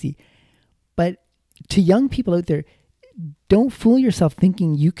so easy. But to young people out there, don't fool yourself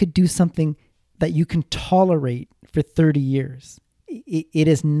thinking you could do something that you can tolerate for 30 years. It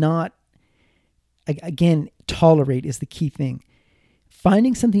is not, again, tolerate is the key thing.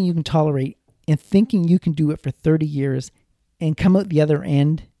 Finding something you can tolerate and thinking you can do it for 30 years and come out the other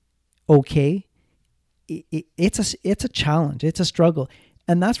end okay, it's a challenge. It's a struggle.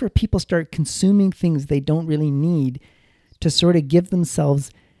 And that's where people start consuming things they don't really need to sort of give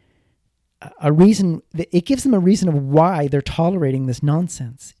themselves a reason. It gives them a reason of why they're tolerating this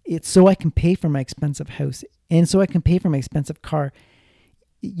nonsense. It's so I can pay for my expensive house and so I can pay for my expensive car.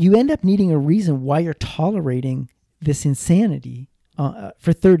 You end up needing a reason why you're tolerating this insanity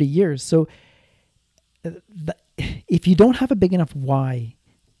for 30 years. So if you don't have a big enough why,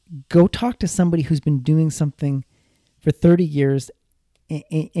 go talk to somebody who's been doing something for 30 years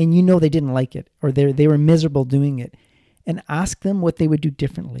and they didn't like it or they were miserable doing it, and ask them what they would do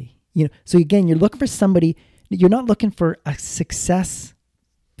differently. So again, you're looking for somebody, you're not looking for a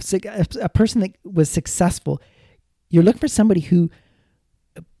person that was successful. You're looking for somebody who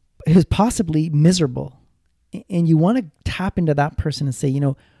is possibly miserable, and you want to tap into that person and say,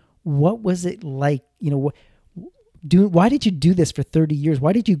 what was it like? Why did you do this for 30 years?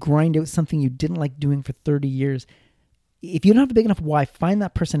 Why did you grind out something you didn't like doing for 30 years? If you don't have a big enough why, find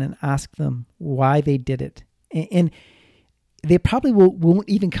that person and ask them why they did it. And they probably won't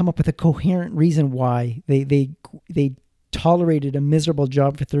even come up with a coherent reason why they tolerated a miserable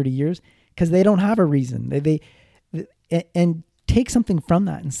job for 30 years, because they don't have a reason. And take something from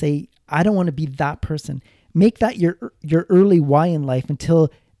that and say, I don't want to be that person. Make that your early why in life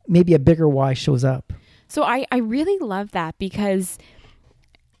until maybe a bigger why shows up. So I really love that, because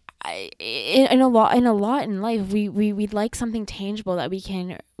in a lot in life we'd like something tangible that we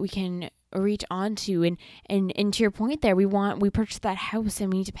can reach onto, and to your point there, we purchased that house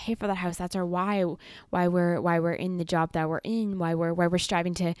and we need to pay for that house. That's our why we're in the job that we're in, why we're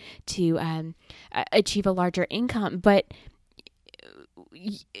striving to achieve a larger income. But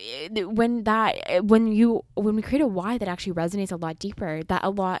when we create a why that actually resonates a lot deeper, that a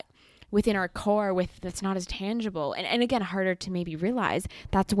lot within our core, that's not as tangible, and again harder to maybe realize,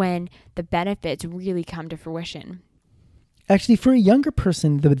 that's when the benefits really come to fruition. Actually, for a younger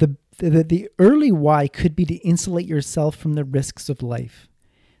person, the early why could be to insulate yourself from the risks of life.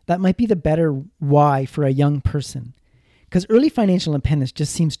 That might be the better why for a young person, because early financial independence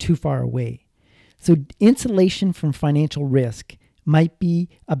just seems too far away. So insulation from financial risk might be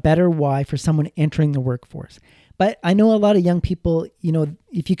a better why for someone entering the workforce. But I know a lot of young people,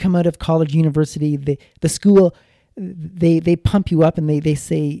 if you come out of college, university, the school, they pump you up and they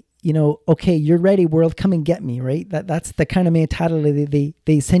say, okay, you're ready, world, come and get me, right? That's the kind of mentality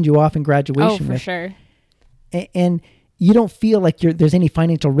they send you off in graduation. Oh, for sure. And you don't feel like there's any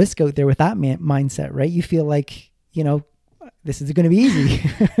financial risk out there with that mindset, right? You feel like, this is going to be easy.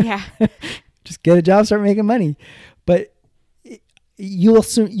 Yeah. Just get a job, start making money. But you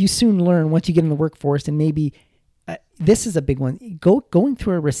soon learn once you get in the workforce, and maybe this is a big one. Going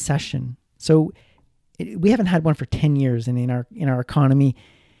through a recession. So we haven't had one for 10 years in our economy,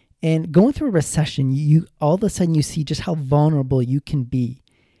 and going through a recession, you all of a sudden you see just how vulnerable you can be,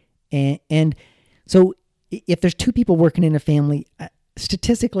 and so if there's two people working in a family,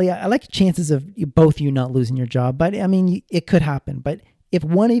 statistically, I like chances of both you not losing your job, but I mean it could happen. But if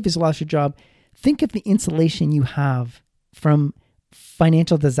one of you has lost your job, think of the insulation you have from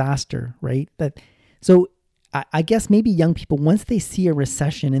financial disaster, right? So I guess maybe young people, once they see a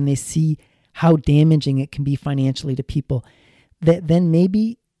recession and they see how damaging it can be financially to people, that then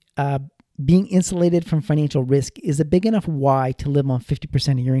maybe being insulated from financial risk is a big enough why to live on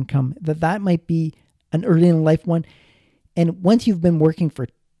 50% of your income. That might be an early in life one. And once you've been working for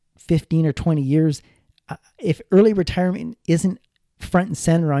 15 or 20 years, if early retirement isn't front and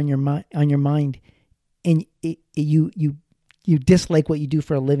center on your mind, and you dislike what you do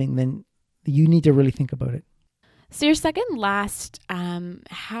for a living, then you need to really think about it. So your second last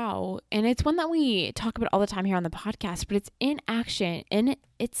how, and it's one that we talk about all the time here on the podcast, but it's inaction in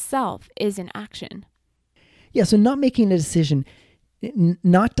itself is an action. Yeah, so not making a decision,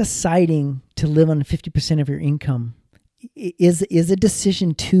 not deciding to live on 50% of your income is a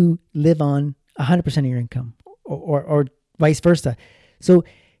decision to live on 100% of your income, or vice versa. So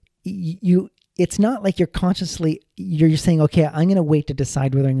it's not like you're saying, okay, I'm going to wait to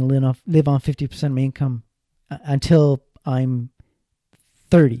decide whether I'm going to live on 50% of my income until I'm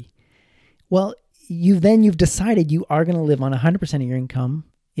 30. Well, you've decided you are going to live on 100% of your income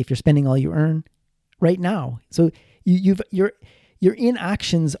if you're spending all you earn right now. So your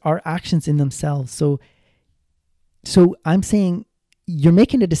inactions are actions in themselves. So I'm saying you're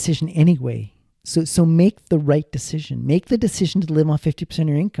making a decision anyway. So make the right decision. Make the decision to live on 50% of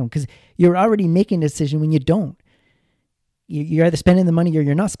your income, because you're already making a decision when you don't. You're either spending the money or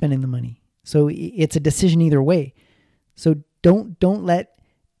you're not spending the money. So it's a decision either way. So don't let,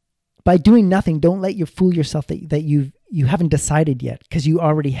 by doing nothing, don't let you fool yourself that you haven't decided yet, because you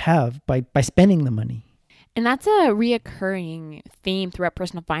already have by spending the money. And that's a reoccurring theme throughout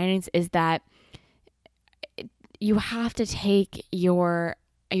personal finance, is that you have to take your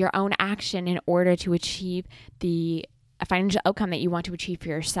own action in order to achieve the financial outcome that you want to achieve for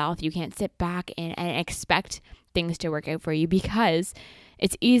yourself. You can't sit back and expect things to work out for you, because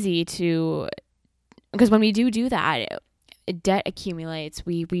it's easy because when we do that, debt accumulates.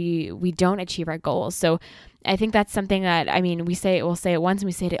 We don't achieve our goals. So I think that's something that, we'll say it once and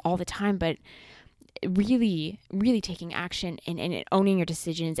we say it all the time, but really, really taking action and owning your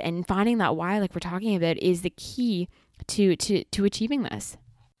decisions and finding that why, like we're talking about, is the key to achieving this.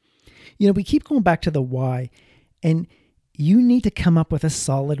 We keep going back to the why, and you need to come up with a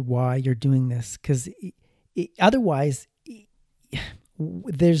solid why you're doing this, because otherwise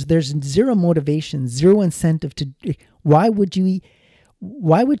there's zero motivation, zero incentive to. Why would you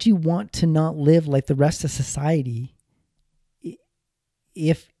want to not live like the rest of society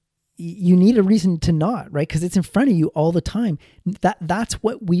if you need a reason to not, right? Because it's in front of you all the time. That's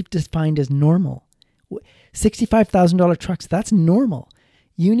what we've defined as normal. $65,000 trucks, that's normal.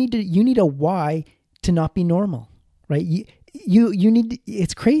 You need a why to not be normal, right? You need,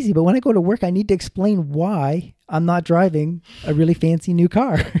 it's crazy, but when I go to work, I need to explain why I'm not driving a really fancy new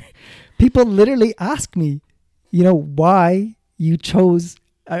car. People literally ask me, why you chose.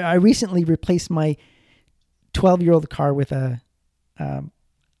 I recently replaced my 12-year-old car with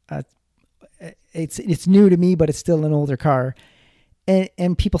it's new to me, but it's still an older car.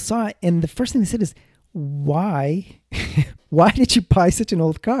 And people saw it, and the first thing they said is, why did you buy such an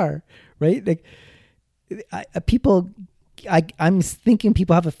old car? Right? Like, I'm thinking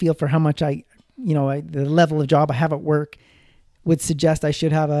people have a feel for how much the level of job I have at work would suggest I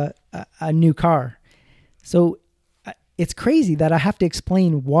should have a new car. So it's crazy that I have to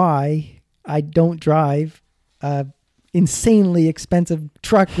explain why I don't drive a insanely expensive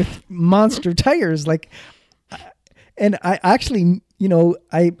truck with monster tires. And I actually,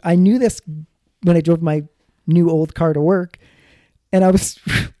 I knew this when I drove my new old car to work, and I was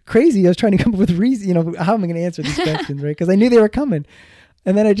crazy. I was trying to come up with reason, how am I going to answer these questions, right? Because I knew they were coming.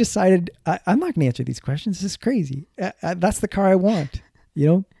 And then I decided I'm not going to answer these questions. This is crazy. That's the car I want,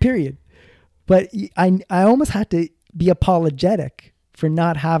 period. But I almost had to be apologetic for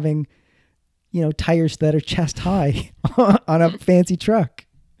not having, tires that are chest high on a fancy truck.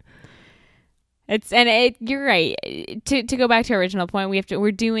 You're right. To go back to our original point, we have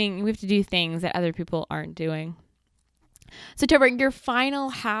to do things that other people aren't doing. So Topher, your final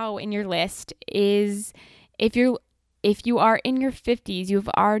how in your list is if you are in your 50s, you've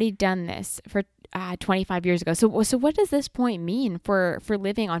already done this for 25 years ago. So what does this point mean for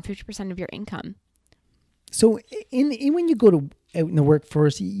living on 50% of your income? So when you go out in the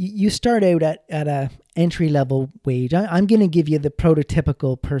workforce, you start out at a entry level wage. I'm going to give you the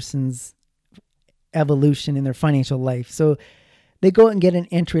prototypical person's evolution in their financial life. So they go out and get an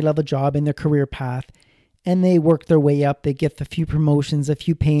entry level job in their career path, and they work their way up. They get a few promotions, a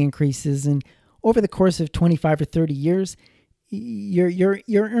few pay increases, and over the course of 25 or 30 years, your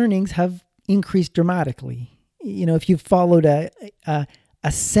earnings have increased dramatically. If you've followed a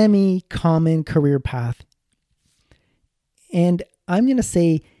semi-common career path. And I'm going to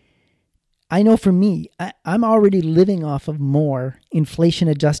say, I know for me, I'm already living off of more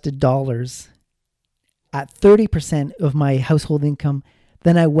inflation-adjusted dollars at 30% of my household income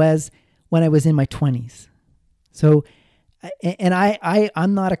than I was when I was in my 20s. So, and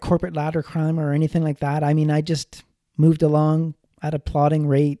I'm not a corporate ladder climber or anything like that. I just moved along. at a plodding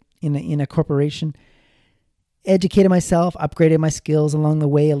rate in a corporation. Educated myself, upgraded my skills along the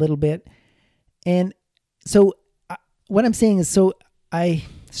way a little bit. And so what I'm saying is, so I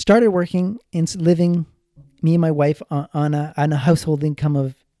started working and living, me and my wife, on a household income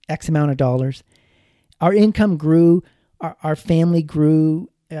of X amount of dollars. Our income grew, our family grew,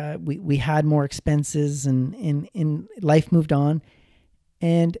 we had more expenses, and life moved on,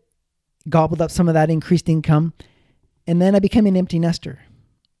 and gobbled up some of that increased income. And then I became an empty nester.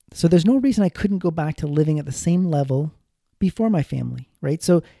 So there's no reason I couldn't go back to living at the same level before my family, right?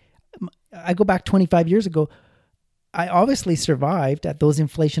 So I go back 25 years ago. I obviously survived at those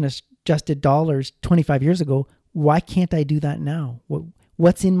inflation adjusted dollars 25 years ago. Why can't I do that now?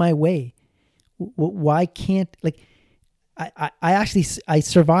 What's in my way? Why can't, like, I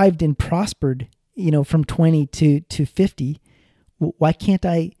survived and prospered, from 20 to 50. Why can't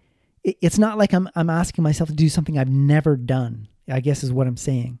I? It's not like I'm asking myself to do something I've never done, I guess is what I'm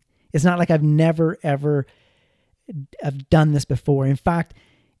saying. It's not like I've never, ever have done this before. In fact,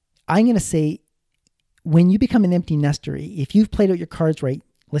 I'm going to say, when you become an empty nester, if you've played out your cards right,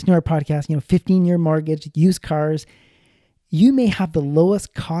 listen to our podcast, 15-year mortgage, used cars, you may have the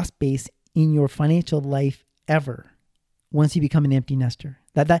lowest cost base in your financial life ever once you become an empty nester.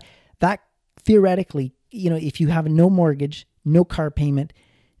 That theoretically, if you have no mortgage, no car payment,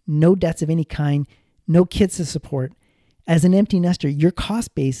 no debts of any kind, no kids to support, as an empty nester, your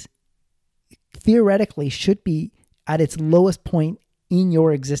cost base theoretically should be at its lowest point in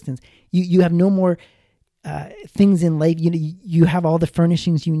your existence. You have no more things in life. You have all the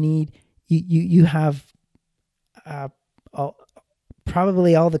furnishings you need. You have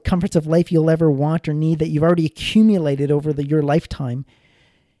probably all the comforts of life you'll ever want or need that you've already accumulated over your lifetime.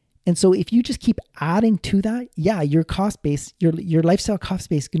 And so if you just keep adding to that, your cost base, your lifestyle cost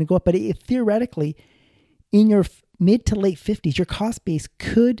base is going to go up. But theoretically, in your mid to late 50s, your cost base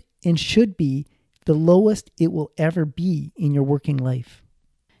could and should be the lowest it will ever be in your working life.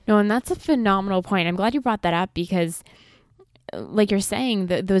 No, and that's a phenomenal point. I'm glad you brought that up because, like you're saying,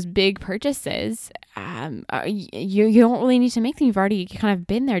 those big purchases, you don't really need to make them. You've already kind of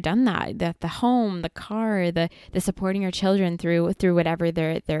been there, done that. The home, the car, the supporting your children through whatever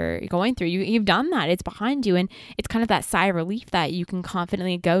they're going through. You've done that. It's behind you, and it's kind of that sigh of relief that you can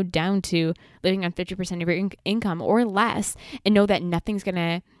confidently go down to living on 50% of your income or less, and know that nothing's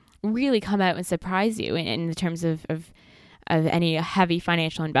gonna really come out and surprise you in the terms of any heavy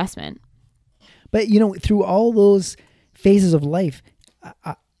financial investment. But through all those phases of life,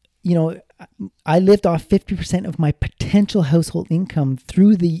 I lived off 50% of my potential household income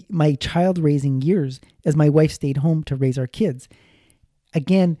through my child raising years as my wife stayed home to raise our kids.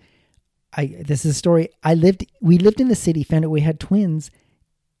 Again, this is a story. We lived in the city, found out we had twins.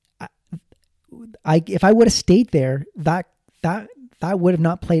 If I would have stayed there, that would have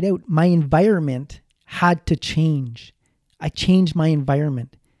not played out. My environment had to change. I changed my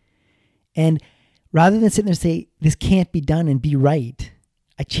environment. And rather than sitting there and say, this can't be done and be right,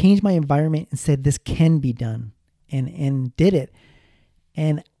 I changed my environment and said, this can be done, and did it.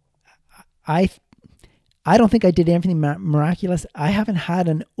 And I don't think I did anything miraculous. I haven't had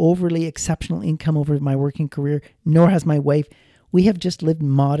an overly exceptional income over my working career, nor has my wife. We have just lived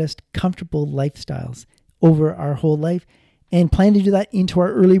modest, comfortable lifestyles over our whole life and plan to do that into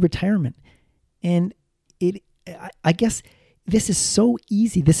our early retirement. And I guess this is so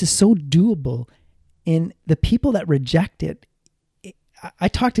easy. This is so doable. And the people that reject it, I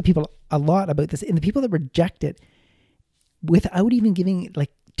talk to people a lot about this, and the people that reject it without even giving it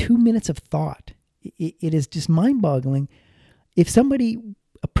like 2 minutes of thought, it is just mind-boggling. If somebody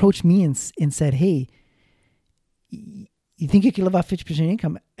approached me and said, hey, you think you can live off 50%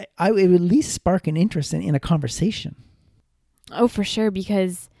 income? It would at least spark an interest in a conversation. Oh, for sure,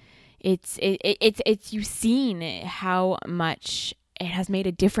 because it's you've seen how much it has made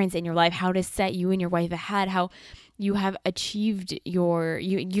a difference in your life, how to set you and your wife ahead, how you have achieved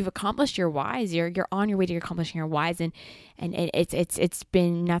you've accomplished your whys. You're on your way to accomplishing your whys, and it's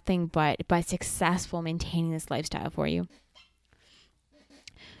been nothing but successful maintaining this lifestyle for you.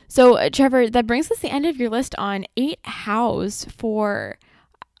 So, Trevor, that brings us to the end of your list on 8 hows for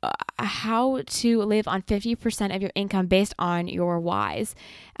how to live on 50% of your income based on your whys.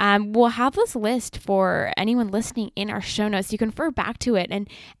 We'll have this list for anyone listening in our show notes. You can refer back to it and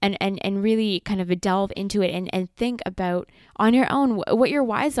really kind of delve into it and think about on your own what your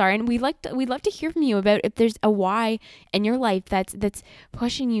whys are. And we'd love to hear from you about if there's a why in your life that's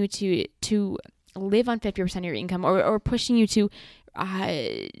pushing you to live on 50% of your income, or pushing you to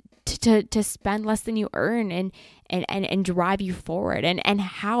spend less than you earn, and drive you forward, and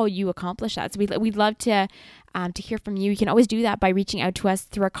how you accomplish that. So we'd love to hear from you. You can always do that by reaching out to us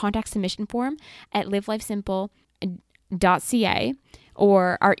through our contact submission form at livelifesimple.ca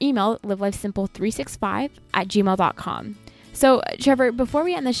or our email, livelifesimple365@gmail.com. So Trevor, before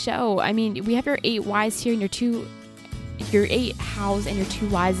we end the show, I mean, we have your 8 whys here and your 8 hows and your 2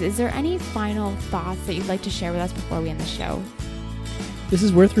 whys. Is there any final thoughts that you'd like to share with us before we end the show? This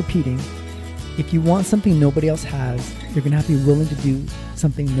is worth repeating. If you want something nobody else has, you're going to have to be willing to do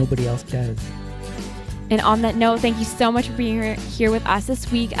something nobody else does. And on that note, thank you so much for being here with us this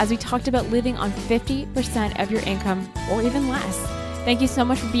week as we talked about living on 50% of your income or even less. Thank you so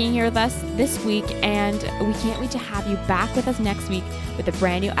much for being here with us this week, and we can't wait to have you back with us next week with a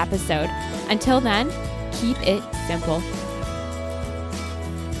brand new episode. Until then, keep it simple.